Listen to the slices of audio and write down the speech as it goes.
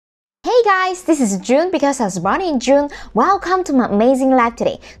Hey guys, this is June because I was born in June. Welcome to my amazing life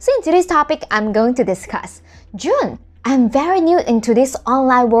today. So in today's topic, I'm going to discuss June. I'm very new into this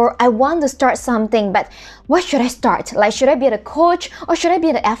online world. I want to start something, but what should I start? Like, should I be a coach or should I be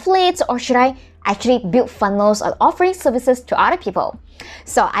an athlete or should I actually build funnels or offering services to other people?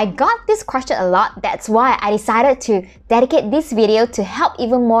 So I got this question a lot. That's why I decided to dedicate this video to help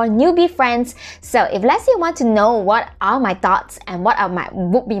even more newbie friends. So if let's say you want to know what are my thoughts and what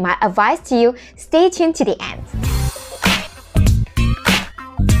would be my advice to you, stay tuned to the end.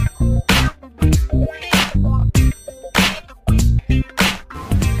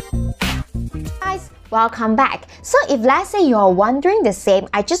 Welcome back. So if let's say you're wondering the same,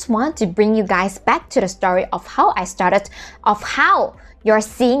 I just want to bring you guys back to the story of how I started, of how you're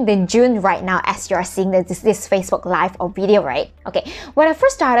seeing the June right now as you're seeing this Facebook live or video, right? Okay, when I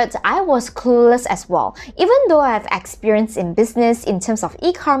first started, I was clueless as well. Even though I have experience in business in terms of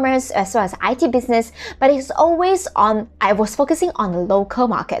e-commerce as well as IT business, but it's always I was focusing on the local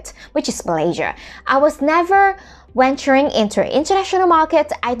market, which is Malaysia. I was never venturing into international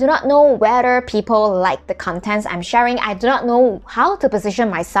market. I do not know whether people like the contents I'm sharing. I do not know how to position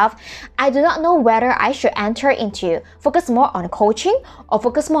myself. I do not know whether I should enter into focus more on coaching or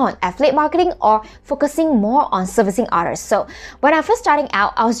focus more on affiliate marketing or focusing more on servicing others. So when I first starting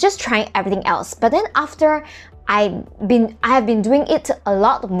out, I was just trying everything else. But then after I have been doing it a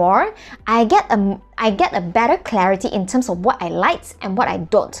lot more, I get a better clarity in terms of what I like and what I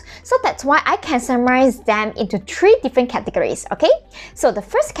don't. So that's why I can summarize them into 3 different categories, okay? So the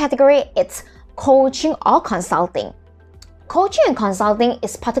first category, it's coaching or consulting. Coaching and consulting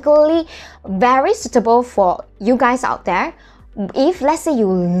is particularly very suitable for you guys out there. If let's say you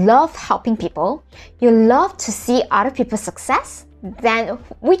love helping people, you love to see other people's success, then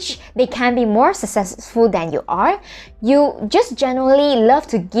which they can be more successful than you are, you just generally love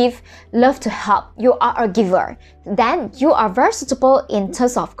to give, love to help, you are a giver, then you are very suitable in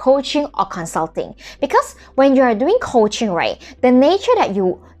terms of coaching or consulting. Because when you are doing coaching, right, the nature that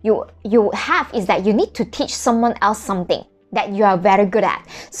you have is that you need to teach someone else something that you are very good at.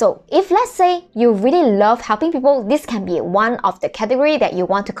 So if let's say you really love helping people, this can be one of the category that you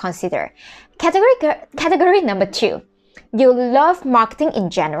want to consider. Category number 2, you love marketing in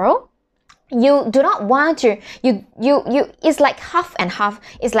general. You do not want to, it's like half and half,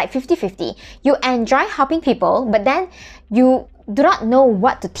 it's like 50-50. You enjoy helping people, but then you do not know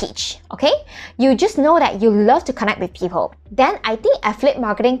what to teach, okay? You just know that you love to connect with people. Then I think affiliate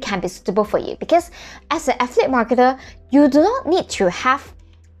marketing can be suitable for you because as an affiliate marketer, you do not need to have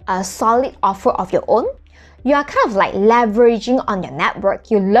a solid offer of your own. You are kind of like leveraging on your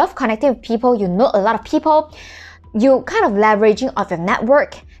network. You love connecting with people, you know a lot of people. You kind of leveraging of your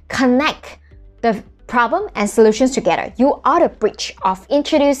network, connect the problem and solutions together. You are the bridge of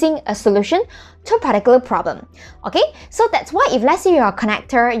introducing a solution to a particular problem. Okay, so that's why if let's say you're a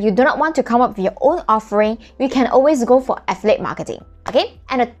connector, you do not want to come up with your own offering, you can always go for affiliate marketing. Okay,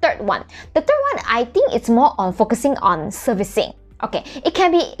 and the third one I think it's more on focusing on servicing. Okay, it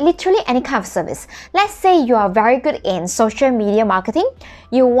can be literally any kind of service. Let's say you are very good in social media marketing.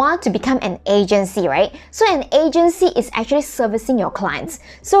 You want to become an agency, right? So an agency is actually servicing your clients.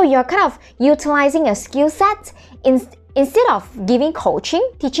 So you're kind of utilizing a skill set. Instead of giving coaching,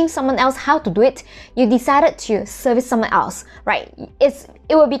 teaching someone else how to do it, you decided to service someone else, right? It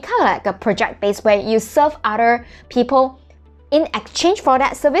will be kind of like a project based where you serve other people. In exchange for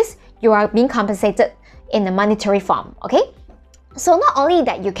that service, you are being compensated in a monetary form, okay? So not only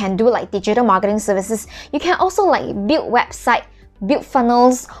that you can do like digital marketing services, you can also like build website, build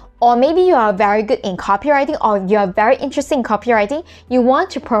funnels, or maybe you are very good in copywriting or you are very interested in copywriting. You want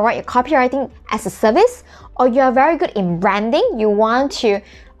to provide your copywriting as a service, or you are very good in branding. You want to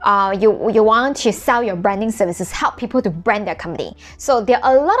you want to sell your branding services, help people to brand their company. So there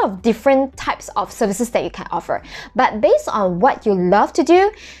are a lot of different types of services that you can offer. But based on what you love to do,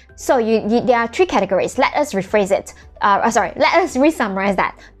 so there are 3 categories. Let us rephrase it. Let us re-summarize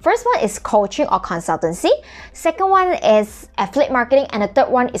that. First one is coaching or consultancy. Second one is affiliate marketing. And the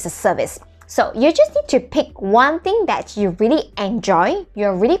third one is a service. So you just need to pick one thing that you really enjoy,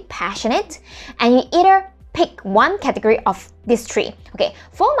 you're really passionate, and you either pick one category of these 3. Okay,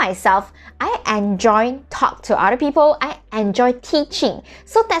 for myself, I enjoy talk to other people. I enjoy teaching.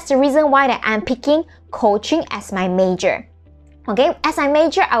 So that's the reason why that I'm picking coaching as my major. Okay, as I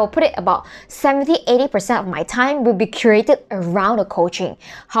major, I will put it about 70-80% of my time will be curated around the coaching.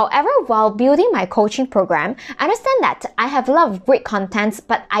 However, while building my coaching program, I understand that I have a lot of great contents,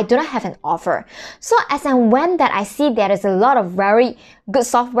 but I do not have an offer. So as and when that I see there is a lot of very good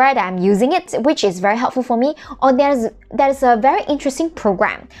software that I'm using it, which is very helpful for me, or there is a very interesting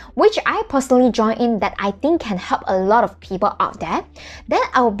program which I personally join in that I think can help a lot of people out there, then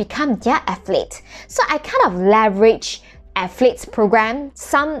I will become their affiliate. So I kind of leverage affiliates program,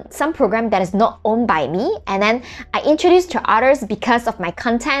 some program that is not owned by me, and then I introduce to others because of my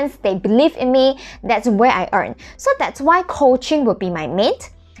contents. They believe in me. That's where I earn. So that's why coaching will be my main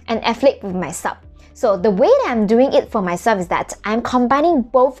and affiliate with my sub. So the way that I'm doing it for myself is that I'm combining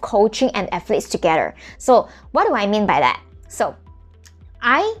both coaching and affiliates together. So what do I mean by that? So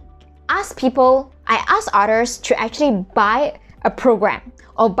I ask others to actually buy a program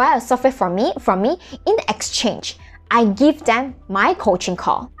or buy a software from me. In exchange, I give them my coaching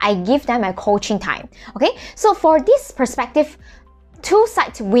call. I give them my coaching time. Okay, so for this perspective, two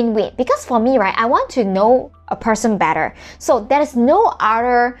sides win-win, because for me, right, I want to know a person better. So there is no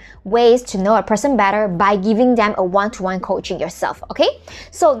other ways to know a person better by giving them a one-to-one coaching yourself, okay?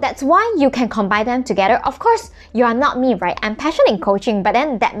 So that's why you can combine them together. Of course, you are not me, right? I'm passionate in coaching, but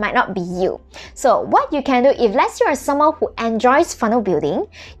then that might not be you. So what you can do, if let's say you are someone who enjoys funnel building,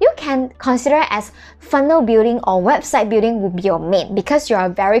 you can consider as funnel building or website building will be your main, because you're a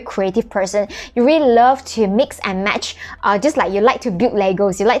very creative person. You really love to mix and match, just like you like to build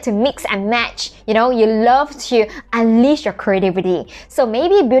Legos, you like to mix and match, you know, you love to unleash your creativity. So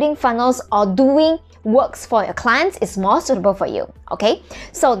maybe building funnels or doing works for your clients is more suitable for you, okay?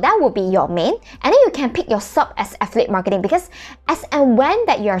 So that will be your main, and then you can pick your sub as affiliate marketing, because as and when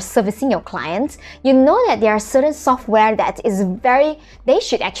that you are servicing your clients, you know that there are certain software that is they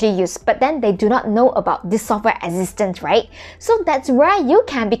should actually use, but then they do not know about this software existence, right? So that's where you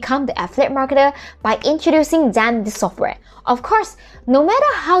can become the affiliate marketer by introducing them this software. Of course, no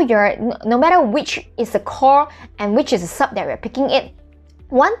matter which is the core and which is the sub that we're picking it,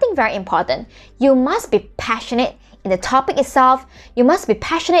 one thing very important, you must be passionate in the topic itself. You must be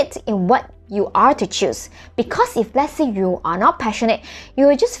passionate in what you are to choose. Because if let's say you are not passionate, you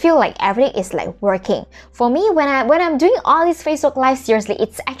will just feel like everything is like working. For me, when I'm doing all these Facebook Live, seriously,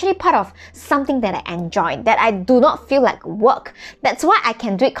 it's actually part of something that I enjoy, that I do not feel like work. That's why I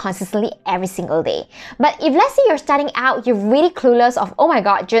can do it consistently every single day. But if let's say you're starting out, you're really clueless of, oh my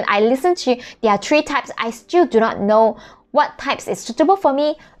god, June, I listened to you, there are 3 types, I still do not know what types is suitable for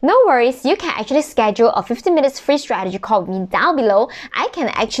me, no worries, you can actually schedule a 15 minutes free strategy call with me down below. I can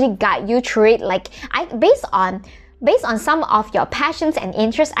actually guide you through it, based on some of your passions and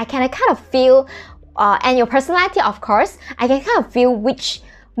interests. I can kind of feel, and your personality, of course, I can kind of feel which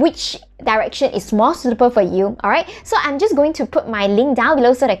direction is more suitable for you, alright? So I'm just going to put my link down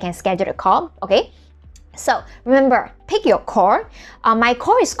below so that I can schedule a call, okay? So remember, pick your core. My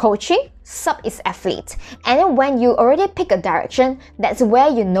core is coaching, sub is affiliate. And then when you already pick a direction, that's where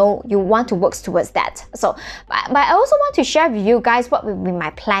you know you want to work towards that. So, but I also want to share with you guys what will be my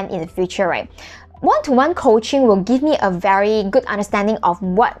plan in the future, right? One-to-one coaching will give me a very good understanding of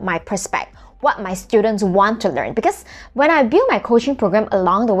what my students want to learn, because when I build my coaching program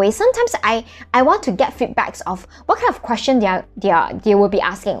along the way, sometimes I want to get feedbacks of what kind of question they will be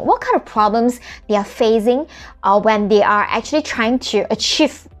asking, what kind of problems they are facing when they are actually trying to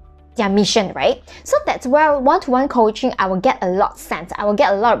achieve their mission, right? So that's where one-to-one coaching, I will get a lot sense. I will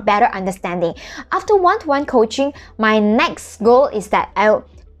get a lot better understanding. After one-to-one coaching, my next goal is that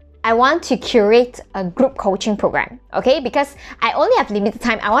I want to curate a group coaching program, okay? Because I only have limited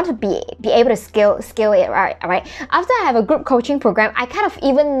time. I want to be able to scale it, right? After I have a group coaching program, I kind of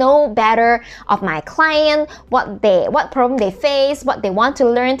even know better of my client, what problem they face, what they want to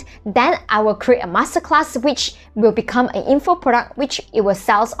learn. Then I will create a masterclass, which will become an info product, which it will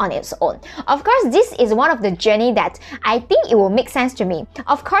sell on its own. Of course, this is one of the journey that I think it will make sense to me.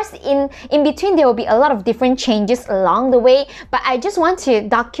 Of course, in between, there will be a lot of different changes along the way, but I just want to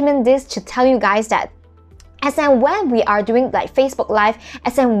document this to tell you guys that as and when we are doing like Facebook Live,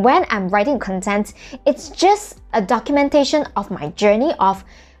 as and when I'm writing content, it's just a documentation of my journey, of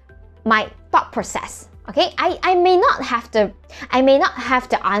my thought process. Okay, I may not have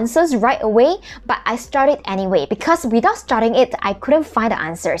the answers right away, but I started anyway, because without starting it, I couldn't find the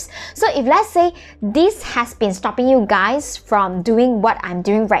answers. So if let's say this has been stopping you guys from doing what I'm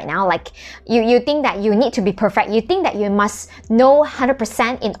doing right now, like you think that you need to be perfect, you think that you must know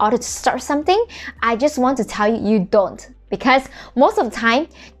 100% in order to start something, I just want to tell you, you don't. Because most of the time,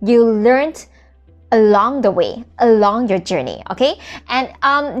 you learned along the way, along your journey, okay? And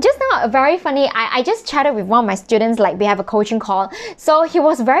just now, very funny, I just chatted with one of my students, like we have a coaching call. So he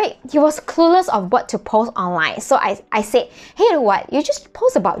was clueless of what to post online. So I said, hey, you know what? You just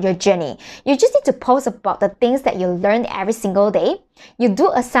post about your journey. You just need to post about the things that you learn every single day. You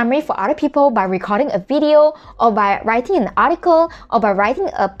do a summary for other people by recording a video, or by writing an article, or by writing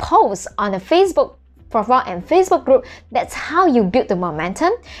a post on a Facebook profile and Facebook group. That's how you build the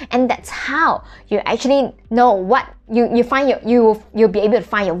momentum, and that's how you actually know what you find you'll be able to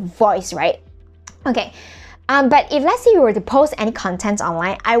find your voice, right? Okay, but if let's say you were to post any content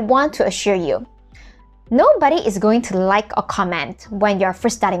online, I want to assure you, nobody is going to like or comment when you're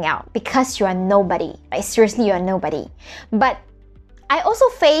first starting out, because you are nobody. Like seriously, you are nobody. But I also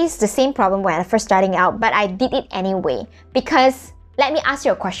faced the same problem when I first starting out, but I did it anyway. Because let me ask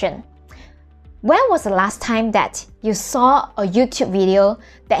you a question. When was the last time that you saw a YouTube video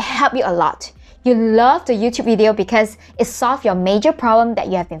that helped you a lot? You loved the YouTube video because it solved your major problem that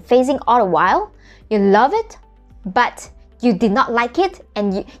you have been facing all the while. You love it, but you did not like it,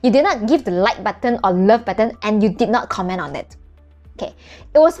 and you did not give the like button or love button, and you did not comment on it. Okay,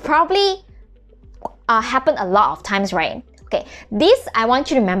 it was probably happened a lot of times, right? Okay, this, I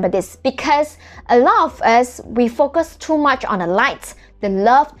want you to remember this, because a lot of us, we focus too much on the likes, the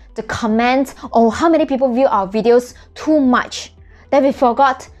love, the comments, or how many people view our videos too much, that we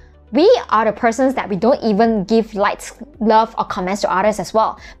forgot we are the persons that we don't even give likes, love, or comments to others as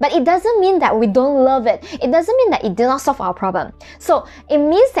well. But it doesn't mean that we don't love it. It doesn't mean that it did not solve our problem. So it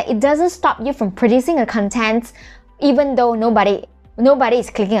means that it doesn't stop you from producing a content even though nobody is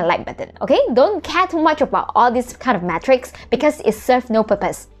clicking a like button, okay? Don't care too much about all these kind of metrics because it serves no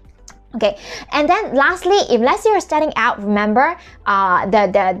purpose. Okay, and then lastly, if let's say you're starting out, remember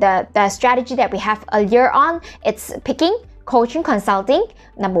the strategy that we have earlier on. It's picking, coaching, consulting,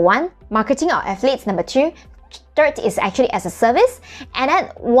 number 1, marketing or affiliates, number 2, third is actually as a service. And then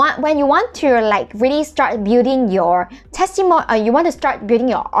when you want to like really start building your testimony, or you want to start building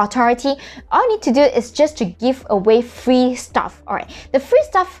your authority, all you need to do is just to give away free stuff. All right, the free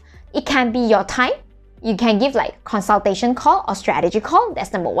stuff, it can be your time. You can give like consultation call or strategy call,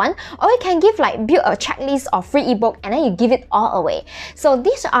 that's number 1. Or you can give like build a checklist or free ebook, and then you give it all away. So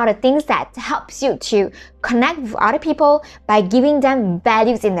these are the things that helps you to connect with other people by giving them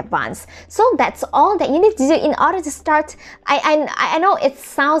values in advance. So that's all that you need to do in order to start. I know it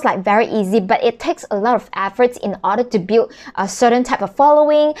sounds like very easy, but it takes a lot of efforts in order to build a certain type of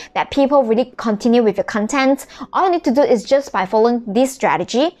following that people really continue with your content. All you need to do is just by following this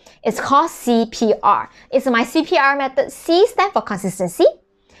strategy. It's called CPR. It's my CPR method. C stands for consistency,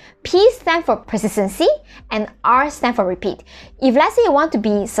 P stands for persistency, and R stands for repeat. If let's say you want to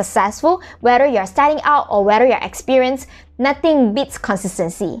be successful, whether you're starting out or whether you're experienced, nothing beats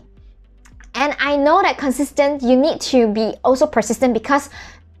consistency. And I know that consistent, you need to be also persistent, because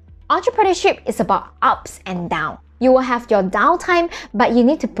entrepreneurship is about ups and downs. You will have your downtime, but you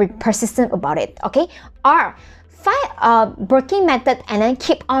need to be persistent about it, okay? R, find a working method and then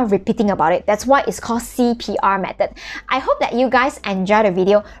keep on repeating about it. That's why it's called CPR method. I hope that you guys enjoy the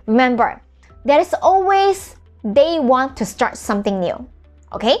video. Remember, there is always day 1 to start something new.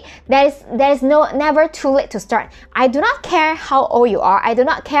 Okay, there is never too late to start. I do not care how old you are. I do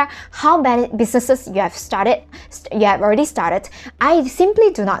not care how many businesses you have already started. I simply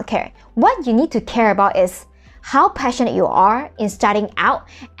do not care. What you need to care about is how passionate you are in starting out,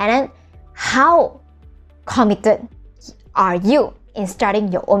 and then how committed are you in starting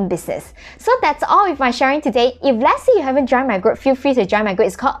your own business. So that's all with my sharing today. If let's say you haven't joined my group, feel free to join my group.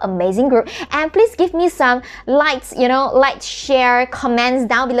 It's called Amazing Group, and please give me some likes, like, share, comments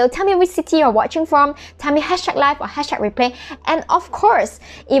down below. Tell me which city you're watching from. Tell me #live or #replay. And of course,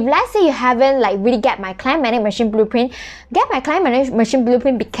 if let's say you haven't like really get my Client Magnet Machine Blueprint, get my Client Magnet Machine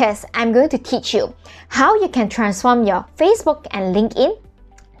Blueprint, because I'm going to teach you how you can transform your Facebook and LinkedIn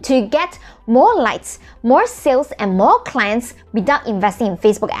to get more likes, more sales, and more clients without investing in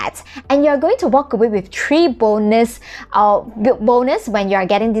Facebook ads. And you're going to walk away with 3 bonus when you are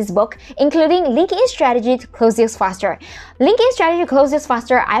getting this book, including LinkedIn strategy to close deals faster. LinkedIn strategy to close deals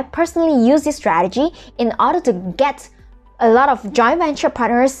faster, I personally use this strategy in order to get a lot of joint venture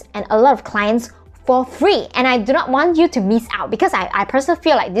partners and a lot of clients for free, and I do not want you to miss out, because I personally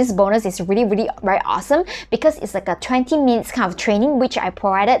feel like this bonus is really very awesome, because it's like a 20 minutes kind of training which I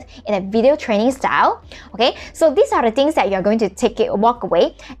provided in a video training style. Okay, so these are the things that you're going to walk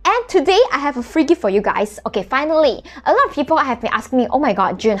away. And today I have a free gift for you guys. Okay, finally, a lot of people have been asking me, oh my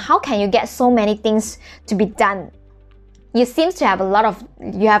god, June, how can you get so many things to be done you seem to have a lot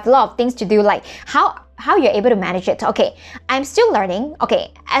of things to do, like how you're able to manage it. Okay, I'm still learning.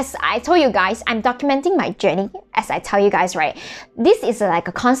 Okay, as I told you guys, I'm documenting my journey, as I tell you guys, right? This is like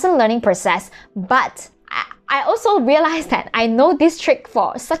a constant learning process, but I also realized that I know this trick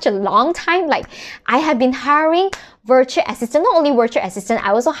for such a long time. Like, I have been hiring virtual assistant, not only virtual assistant,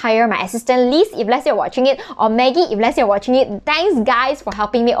 I also hire my assistant Liz, if let's say you're watching it, or Maggie, if let's say you're watching it. Thanks guys for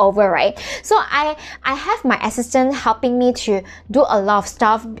helping me over, right? So I have my assistant helping me to do a lot of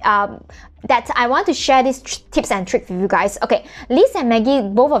stuff that I want to share these tips and tricks with you guys. Okay, Liz and Maggie,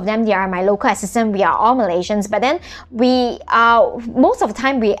 both of them, they are my local assistant. We are all Malaysians, but then we most of the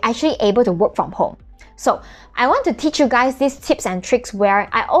time we actually able to work from home. So I want to teach you guys these tips and tricks where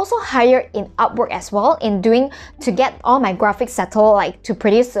I also hire in Upwork as well to get all my graphics settled, like to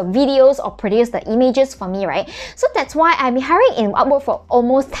produce the videos or produce the images for me, right? So that's why I've been hiring in Upwork for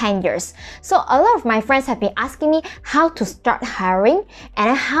almost 10 years. So a lot of my friends have been asking me how to start hiring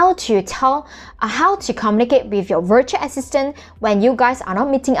and how to communicate with your virtual assistant when you guys are not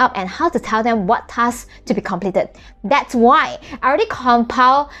meeting up, and how to tell them what tasks to be completed. That's why I already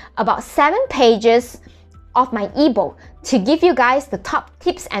compiled about 7 pages of my ebook to give you guys the top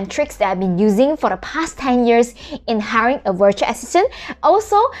tips and tricks that I've been using for the past 10 years in hiring a virtual assistant.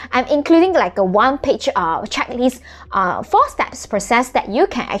 Also, I'm including like a 1-page checklist, 4 steps process that you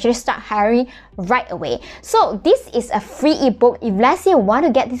can actually start hiring right away. So this is a free ebook. If let's say you want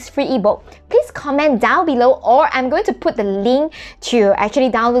to get this free ebook, please comment down below, or I'm going to put the link to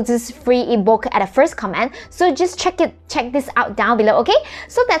actually download this free ebook at the first comment. So just check this out down below, okay?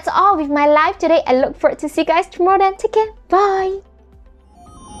 So that's all with my live today. I look forward to see you guys tomorrow then. Take care. Bye.